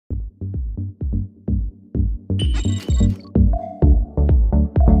I'm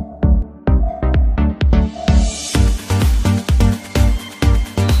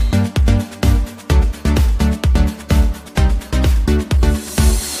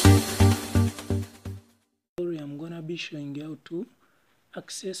gonna be showing you how to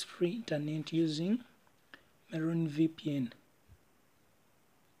access free internet using Melon VPN.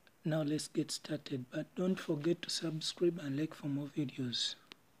 Now let's get started, but don't forget to subscribe and like for more videos.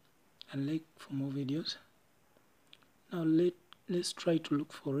 Now let's try to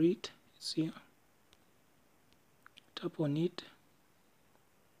look for it. It's here. Tap on it.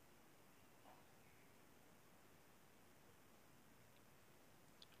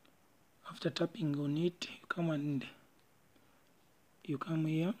 After tapping on it, you come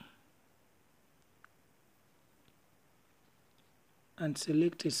here and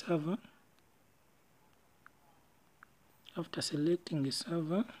select a server. After selecting a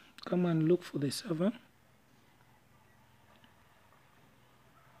server, come and look for the server.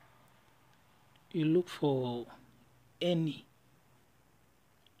 You look for any.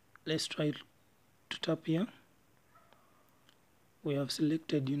 Let's try to tap here. We have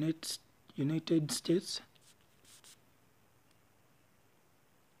selected United States.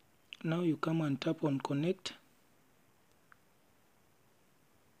 Now you come and tap on connect.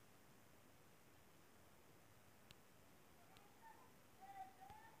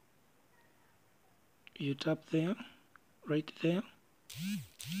 You tap there, right there,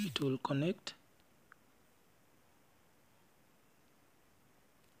 it will connect.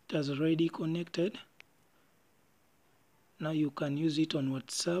 It has already connected. Now you can use it on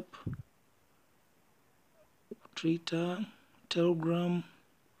WhatsApp, Twitter, Telegram,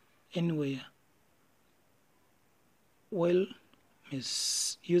 anywhere. Well,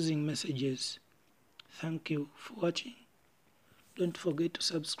 using messages. Thank you for watching. Don't forget to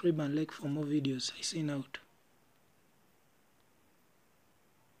subscribe and like for more videos. I sign out.